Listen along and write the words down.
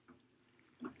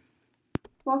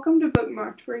Welcome to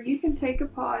Bookmarked, where you can take a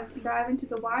pause and dive into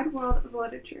the wide world of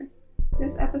literature.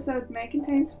 This episode may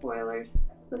contain spoilers.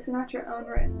 Listen at your own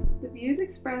risk. The views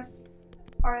expressed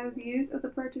are the views of the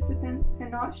participants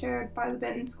and not shared by the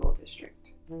Benton School District.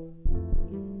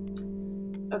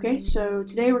 Okay, so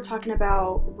today we're talking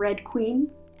about Red Queen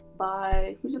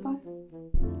by... who's it by?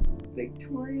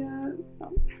 Victoria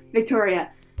something. Victoria.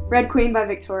 Red Queen by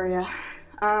Victoria.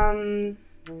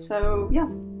 So, yeah.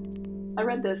 I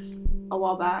read this a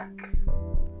while back.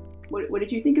 What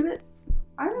did you think of it?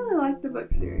 I really liked the book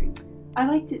series. I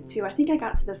liked it too. I think I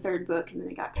got to the third book and then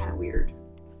it got kind of weird.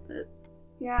 But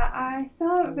Yeah, I still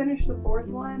haven't finished the fourth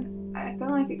one. I feel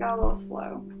like it got a little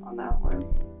slow on that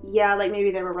one. yeah, like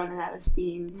maybe they were running out of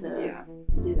steam to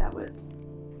do that with.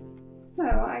 So,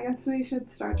 I guess we should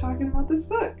start talking about this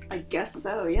book. I guess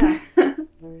so, yeah.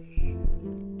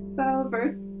 So, the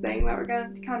first thing that we're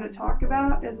going to kind of talk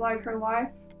about is like her life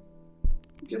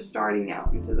just starting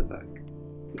out into the book.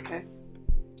 Okay.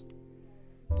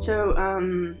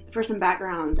 So, for some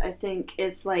background, I think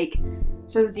it's like,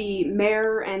 so the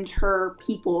mayor and her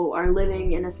people are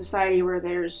living in a society where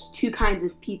there's two kinds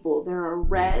of people. There are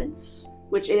reds,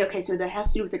 so that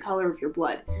has to do with the color of your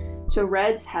blood. So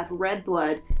reds have red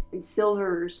blood and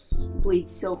silvers bleed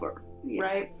silver, Yes.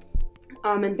 right?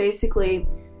 And basically,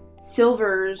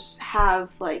 silvers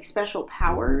have like special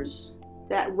powers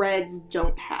that reds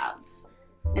don't have.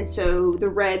 And so the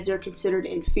reds are considered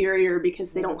inferior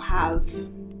because they don't have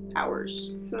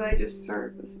powers. So they just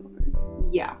serve the silvers.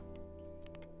 Yeah.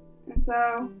 And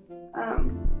so,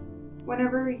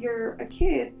 whenever you're a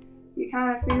kid, you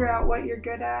kind of figure out what you're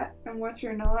good at and what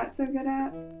you're not so good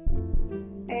at.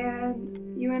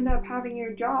 And you end up having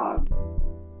your job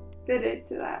fitted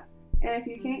to that. And if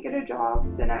you can't get a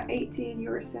job, then at 18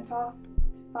 you are sent off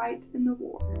to fight in the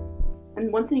war.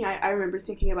 And one thing I remember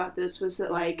thinking about this was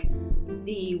that, like,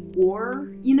 the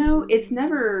war, it's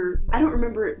never, I don't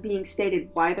remember it being stated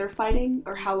why they're fighting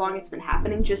or how long it's been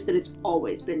happening, just that it's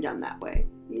always been done that way.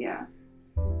 Yeah.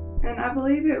 And I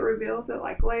believe it reveals it,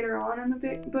 like, later on in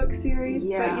the book series,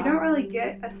 Yeah. but you don't really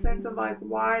get a sense of, like,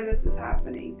 why this is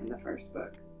happening in the first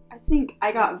book. I think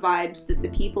I got vibes that the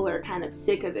people are kind of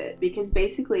sick of it because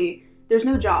basically there's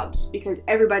no jobs because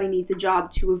everybody needs a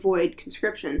job to avoid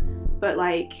conscription. But,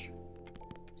 like,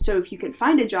 so if you can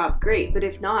find a job, great. But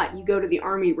if not, you go to the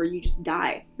army where you just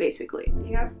die, basically.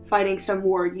 Yep. Fighting some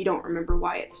war you don't remember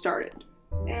why it started.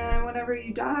 And whenever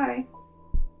you die,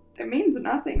 it means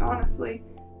nothing, honestly.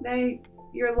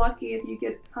 You're lucky if you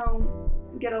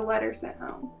get a letter sent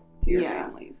home to your Yeah.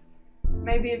 families.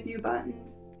 Maybe a few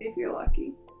buttons if you're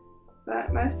lucky.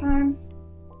 But most times,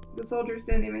 the soldiers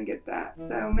didn't even get that.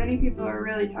 So many people are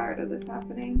really tired of this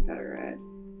happening that are red.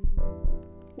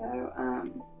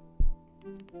 So,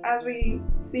 as we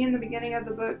see in the beginning of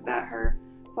the book that her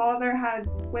father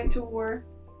went to war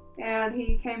and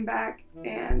he came back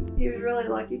and he was really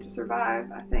lucky to survive.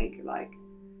 I think like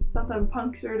something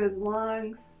punctured his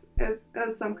lungs. It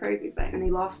was some crazy And thing.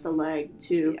 he lost a leg,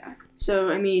 too. Yeah. So,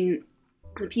 I mean,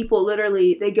 the people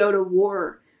literally, they go to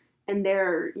war and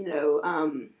they're,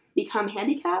 become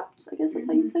handicapped, I guess that's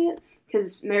how you say it.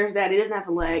 Because Mayor's daddy didn't have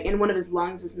a leg and one of his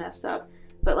lungs is messed up.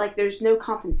 But, like, there's no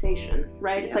compensation,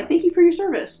 right? It's Yeah. like, thank you for your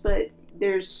service, but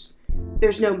there's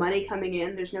no money coming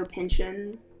in, there's no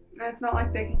pension. And it's not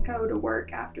like they can go to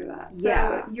work after that. So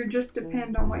Yeah. you just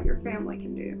depend on what your family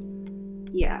can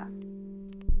do. Yeah.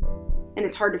 And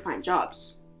it's hard to find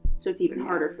jobs, so it's even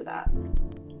harder for that.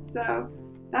 So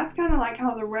that's kind of like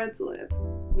how the Reds live.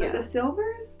 But Yeah. the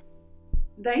Silvers,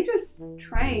 they just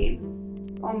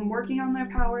train on working on their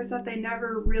powers that they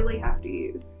never really have to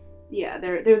use. Yeah,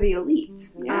 they're the elite.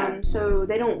 Yeah. So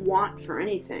they don't want for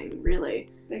anything, really.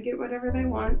 They get whatever they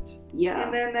want. Yeah.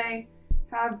 And then they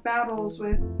have battles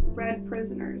with red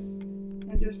prisoners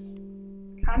and just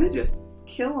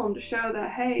kill them to show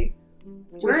that, hey,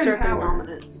 to we're in assert their power.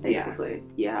 dominance, basically.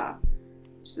 Yeah.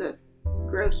 It's a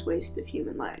gross waste of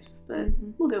human life, but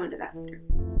Mhm. we'll go into that later.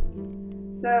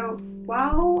 So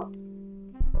while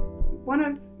one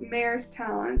of Mare's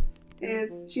talents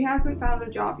is she hasn't found a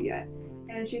job yet,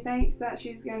 and she thinks that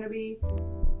she's going to be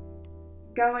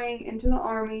going into the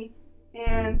army,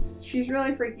 and she's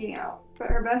really freaking out. But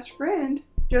her best friend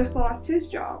just lost his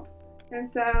job, and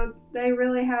so they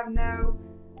really have no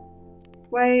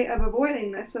way of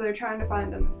avoiding this, so they're trying to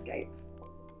find an escape.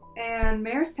 And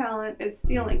Mare's talent is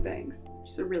stealing things.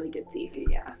 She's a really good thief.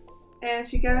 Yeah. And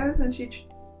she goes and she's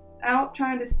out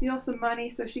trying to steal some money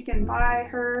so she can buy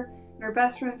her and her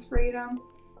best friend's freedom.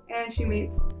 And she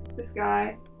meets this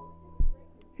guy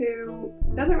who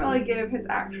doesn't really give his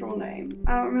actual name.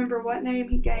 I don't remember what name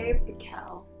he gave.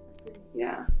 Cal.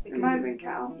 Yeah, it might have been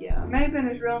Cal. Yeah. It may have been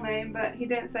his real name, but he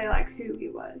didn't say like who he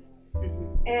was.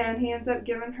 Mm-hmm. And he ends up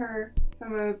giving her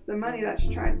some of the money that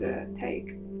she tried to take.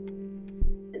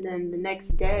 And then the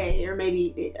next day, or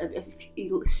maybe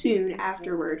soon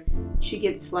afterward, she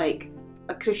gets like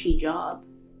a cushy job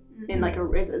in like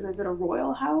is it a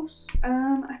royal house?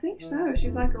 I think so.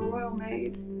 She's like a royal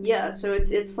maid. Yeah, so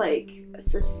it's like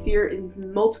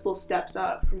multiple steps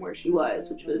up from where she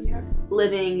was, which was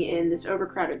living in this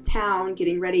overcrowded town,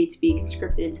 getting ready to be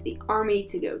conscripted into the army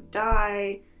to go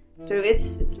die. So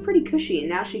it's pretty cushy, and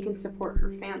now she can support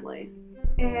her family.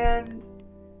 And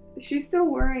she's still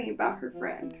worrying about her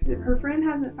friend. Her friend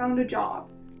hasn't found a job,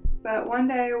 but one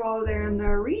day while they're in the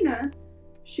arena,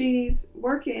 she's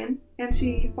working and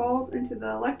she falls into the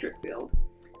electric field.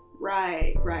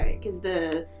 Right, because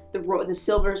the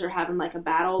Silvers are having like a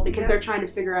battle because they're trying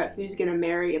to figure out who's gonna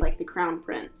marry like the crown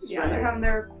prince. Yeah, right? They're having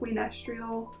their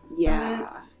queenestrial event.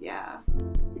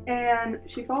 And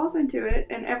she falls into it,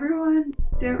 and everyone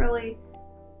didn't really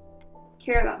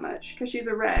care that much because she's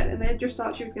a red, and they just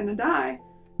thought she was gonna die.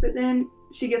 But then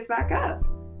she gets back up.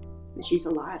 And she's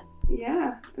alive.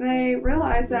 Yeah, and they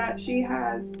realize that she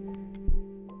has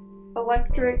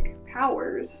electric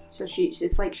powers. So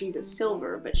it's like she's a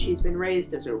silver, but she's been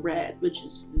raised as a red, which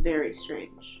is very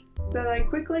strange. So they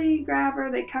quickly grab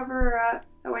her, they cover her up,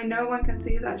 that way no one can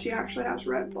see that she actually has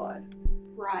red blood.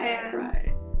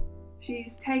 Right.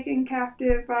 She's taken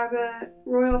captive by the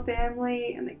royal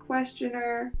family, and they question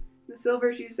her. The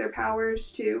Silvers use their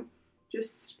powers to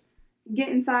just get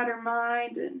inside her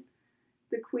mind, and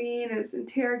the queen is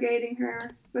interrogating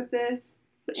her with this.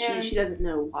 But she doesn't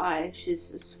know why.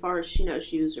 She's, as far as she knows,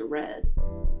 she was a red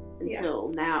until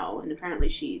now, and apparently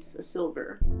she's a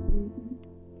silver.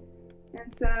 Mm-hmm.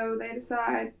 And so they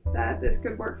decide that this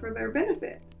could work for their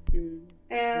benefit.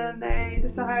 And they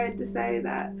decide to say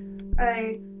that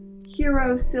a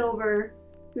hero silver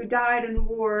who died in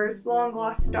war's long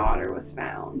lost daughter was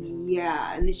found.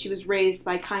 Yeah, and she was raised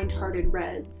by kind-hearted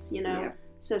reds, Yep.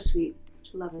 So sweet.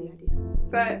 Such a lovely idea.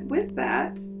 But with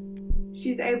that,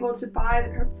 she's able to buy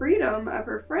her freedom of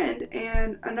her friend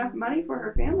and enough money for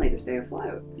her family to stay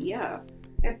afloat. Yeah.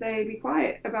 If they be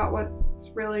quiet about what's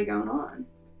really going on.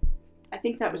 I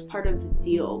think that was part of the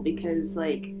deal because,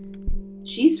 like,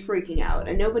 she's freaking out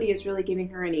and nobody is really giving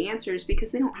her any answers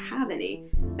because they don't have any.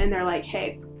 And they're like,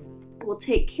 hey, we'll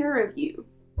take care of you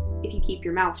if you keep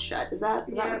your mouth shut. Is that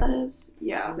what that is?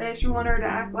 Yeah. They just want her to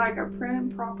act like a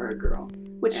prim, proper girl.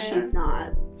 Which she's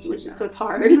not. So it's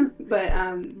hard. But,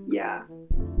 yeah.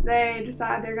 They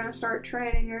decide they're going to start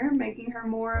training her, making her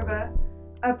more of a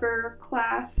upper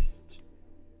class,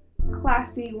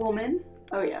 classy woman.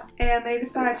 Oh, yeah. And they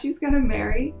decide she's going to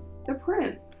marry the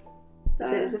prince.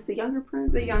 Is this the younger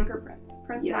prince? The younger prince.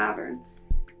 Prince Mavern.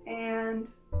 And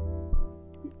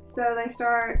so they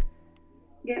start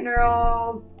getting her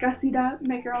all gussied up,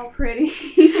 make her all pretty.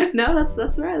 No,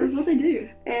 that's right. That's what they do.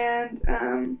 And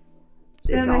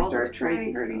then they start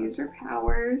training her to use her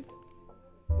powers.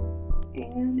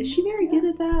 And is she very good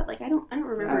at that? Like, I don't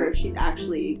remember if she's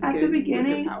actually at good the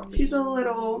beginning. with her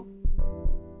powers.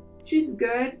 She's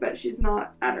good, but she's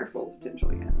not at her full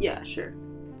potential yet. Yeah, sure.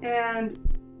 And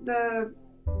the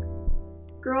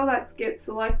girl that gets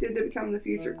selected to become the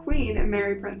future queen and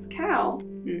marry Prince Cal,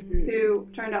 who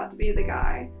turned out to be the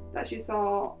guy that she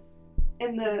saw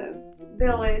in the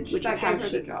village that gave her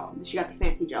the job. She got the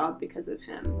fancy job because of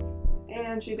him.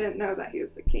 And she didn't know that he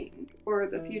was the king, or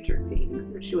the future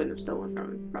king. She wouldn't have stolen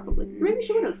from him, probably. Maybe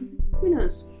she would have. Who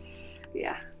knows?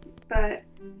 Yeah. But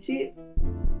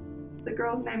the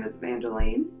girl's name is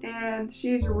Evangeline, and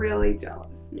she's really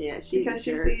jealous. Yeah, because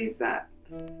she sees that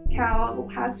Cal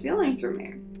has feelings for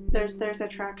Mare. There's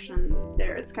attraction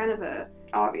there. It's kind of a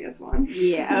obvious one.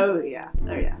 Yeah. Oh yeah.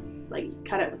 Like you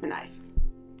cut it with a knife.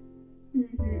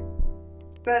 Mm-hmm.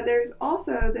 But there's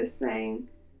also this thing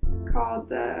called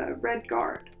the Red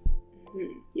Guard.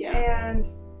 Mm-hmm. Yeah. And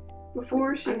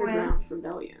before she underground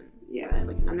rebellion. Yes. Right?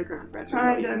 Like an underground rebellion.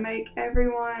 Trying to make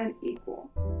everyone equal.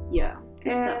 Yeah.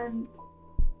 And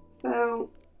so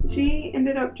she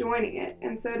ended up joining it,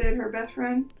 and so did her best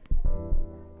friend.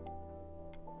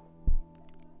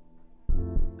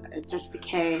 It starts with a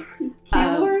K.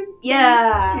 Keylord?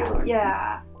 Yeah. Keylord.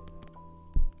 Yeah.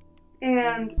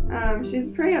 And she's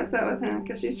pretty upset with him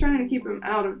because she's trying to keep him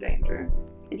out of danger.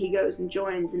 And he goes and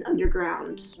joins an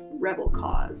underground rebel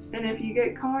cause. And if you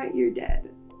get caught, you're dead.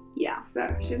 Yeah.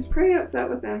 So she's pretty upset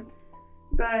with him,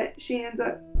 but she ends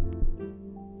up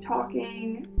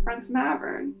talking Prince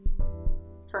Mavern.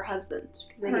 Her husband,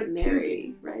 because they Her get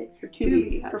married, right? Her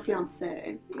to-be, her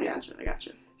fiancé. I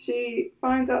gotcha. She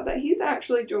finds out that he's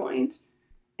actually joined,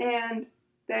 and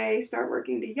they start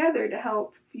working together to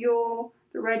help fuel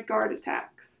the Red Guard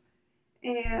attacks.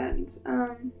 And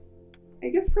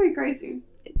it gets pretty crazy.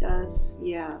 It does,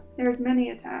 yeah. There's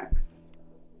many attacks.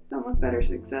 Some with better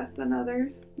success than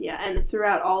others. Yeah, and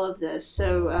throughout all of this,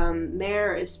 so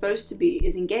Mare is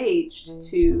engaged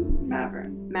to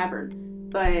Mavern,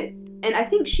 and I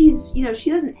think she's, she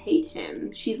doesn't hate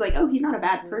him. She's like, oh, he's not a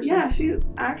bad person. Yeah, she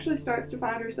actually starts to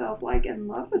find herself, like, in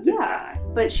love with this guy.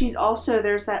 But she's also,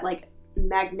 there's that, like,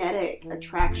 magnetic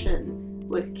attraction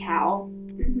with Cal,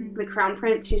 the crown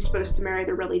prince, who's supposed to marry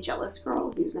the really jealous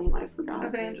girl, whose name I forgot.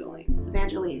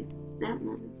 Evangeline.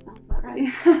 No, that's not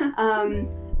right.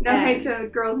 No hate to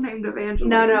girls named Evangeline.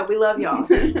 No, we love y'all.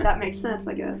 Just, that makes sense,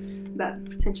 I guess. That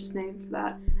pretentious name for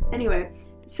that. Anyway,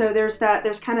 so there's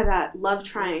kind of that love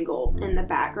triangle in the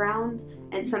background,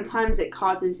 and sometimes it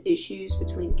causes issues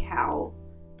between Cal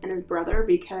and his brother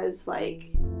because, like,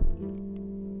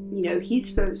 he's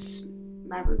supposed...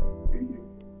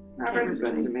 Maverick's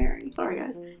supposed to marry. Sorry,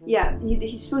 guys. Yeah,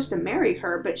 he's supposed to marry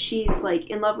her, but she's, like,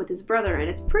 in love with his brother, and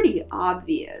it's pretty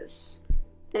obvious.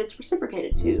 And it's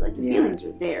reciprocated, too. Like, the feelings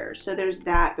are there. So there's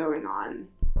that going on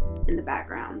in the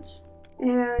background.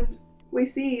 And we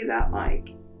see that,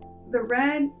 like, the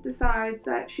Red decides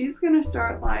that she's going to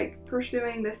start, like,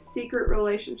 pursuing this secret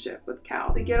relationship with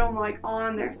Cal to get them, like,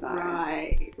 on their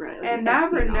side. Right. And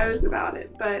Maverick knows about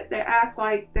it, but they act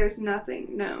like there's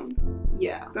nothing known.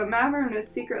 Yeah. But Maverick is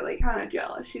secretly kind of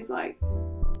jealous. She's like,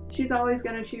 she's always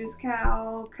going to choose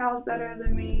Cal. Cal's better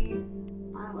than me.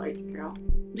 I like Cal.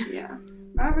 Yeah.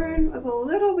 Maverick was a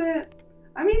little bit,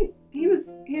 I mean, he was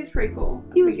pretty cool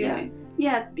at the beginning.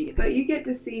 Yeah, but you get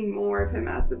to see more of him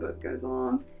as the book goes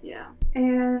on. Yeah.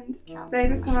 And they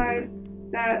decide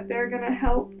that they're going to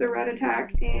help the Red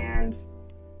attack, and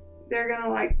they're going to,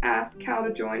 like, ask Cal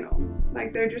to join them.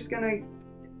 Like, they're just going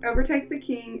to overtake the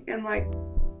king and, like,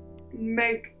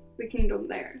 make the kingdom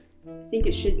theirs. I think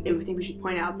we should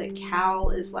point out that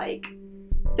Cal is, like,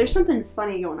 there's something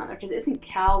funny going on there, because isn't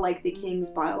Cal, like, the king's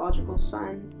biological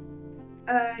son?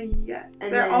 Yes.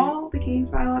 They're all the king's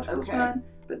biological son,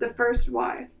 but the first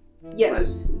wife.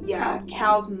 Yes. Yeah.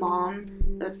 Cal's mom,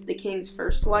 the king's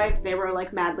first wife, they were,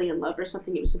 like, madly in love or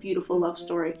something. It was a beautiful love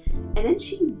story. And then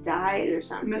she died or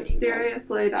something.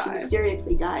 Mysteriously died. She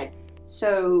mysteriously died.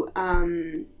 So,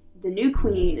 the new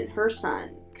queen and her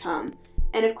son come.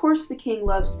 And, of course, the king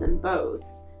loves them both.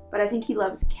 But I think he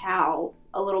loves Cal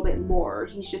a little bit more.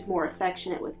 He's just more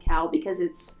affectionate with Cal because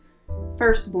it's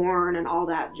firstborn and all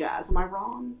that jazz. Am I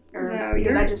wrong? No,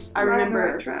 you're right on the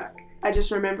right track. I just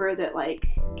remember that, like,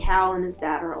 Cal and his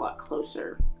dad are a lot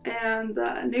closer. And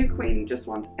the new queen just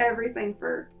wants everything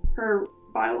for her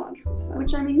biological son.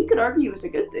 Which, I mean, you could argue is a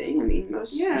good thing. I mean,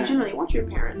 you generally want your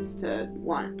parents to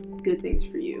want good things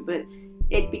for you, but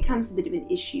it becomes a bit of an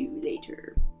issue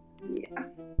later. Yeah.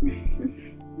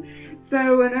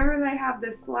 So whenever they have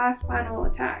this last final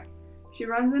attack, she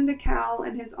runs into Cal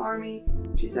and his army.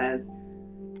 She says,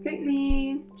 pick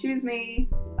me, choose me,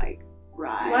 like,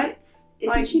 let's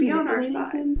be on our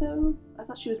side. Him, though? I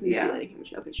thought she was manipulating him.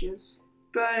 Okay, she was.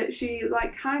 But she,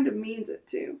 like, kind of means it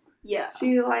too. Yeah.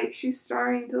 She's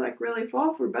starting to, like, really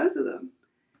fall for both of them.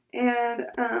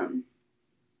 And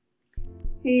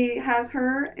he has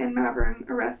her and Mavern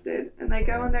arrested, and they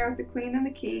go in there with the queen and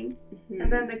the king,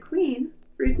 and then the queen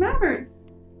frees Mavern,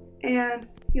 and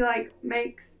he, like,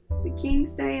 makes the king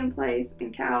stay in place,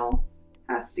 and Cal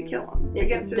has to kill him.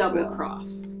 It's a double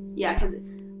cross. Yeah, because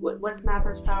what's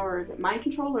Mavern's power? Is it mind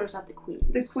control, or is that the queen's?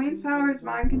 The queen's power is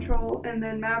mind control, and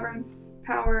then Mavern's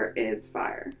power is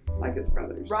fire, like his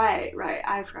brother's. Right.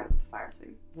 I forgot about the fire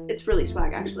thing. It's really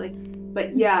swag, actually.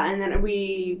 But yeah, and then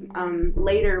we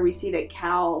later we see that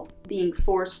Cal being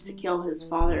forced to kill his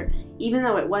father, even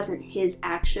though it wasn't his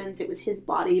actions, it was his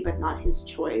body, but not his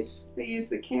choice. They used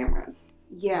the cameras.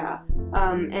 Yeah,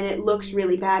 and it looks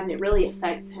really bad, and it really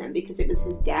affects him because it was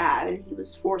his dad, and he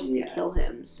was forced to kill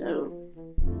him. So,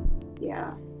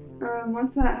 yeah.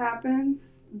 Once that happens,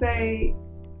 they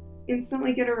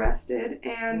instantly get arrested,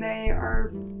 and they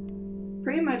are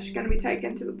pretty much going to be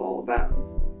taken to the Bowl of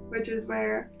Bones, which is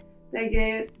where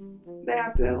they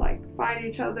have to, like, fight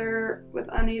each other with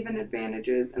uneven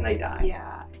advantages, and they die.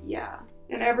 Yeah.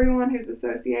 And everyone who's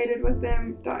associated with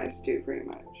them dies too, pretty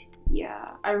much. Yeah,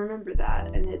 I remember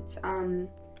that, and it's,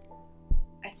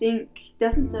 I think,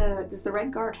 does the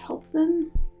Red Guard help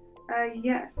them?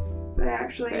 Yes. They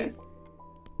actually,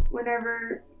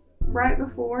 right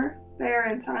before, they are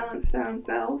in Silent Stone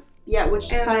cells. Yeah, which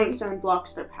Silent Stone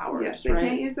blocks their powers, yes, they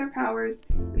can't use their powers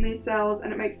in these cells,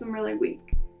 and it makes them really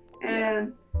weak.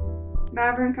 And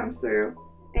Mavern comes through,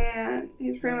 and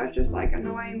he's pretty much just, like,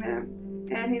 annoying them,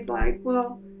 and he's like,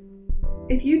 well,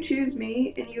 if you choose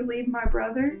me and you leave my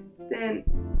brother, then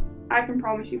I can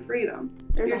promise you freedom.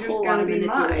 There's You're a just whole gonna lot of be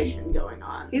manipulation going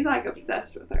on. He's like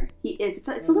obsessed with her. He is.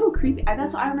 It's a little creepy.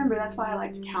 That's I remember. That's why I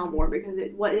liked Cal more, because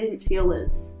it didn't feel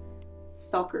as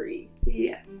stalkery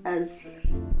Yes. as.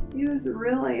 He was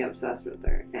really obsessed with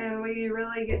her, and we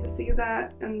really get to see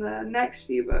that in the next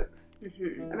few books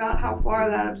Mm-hmm. about how far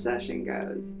that obsession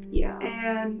goes. Yeah.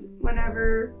 And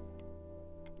whenever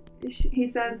he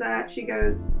says that, she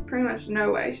goes, pretty much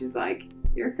no way. She's like,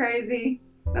 you're crazy.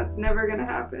 That's never going to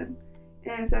happen.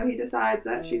 And so he decides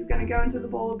that she's going to go into the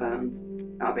Bowl of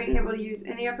Bones, not being able to use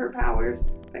any of her powers,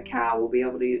 but Cal will be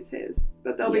able to use his,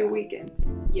 but they'll be weakened.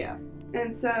 Yeah.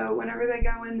 And so whenever they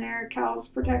go in there, Cal's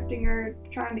protecting her,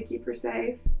 trying to keep her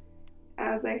safe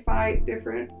as they fight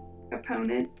different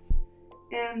opponents.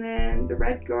 And then the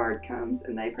Red Guard comes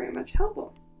and they pretty much help them.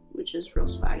 Which is real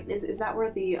swag. Is that where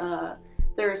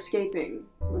they're escaping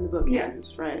when the book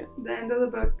ends, right? The end of the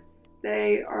book,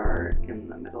 they are in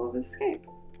the middle of escape.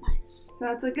 Nice. So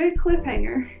it's a good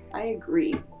cliffhanger. I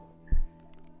agree.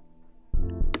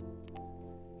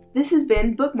 This has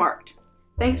been Bookmarked.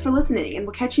 Thanks for listening, and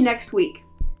we'll catch you next week.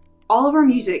 All of our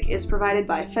music is provided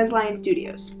by Fezlion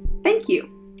Studios. Thank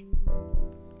you!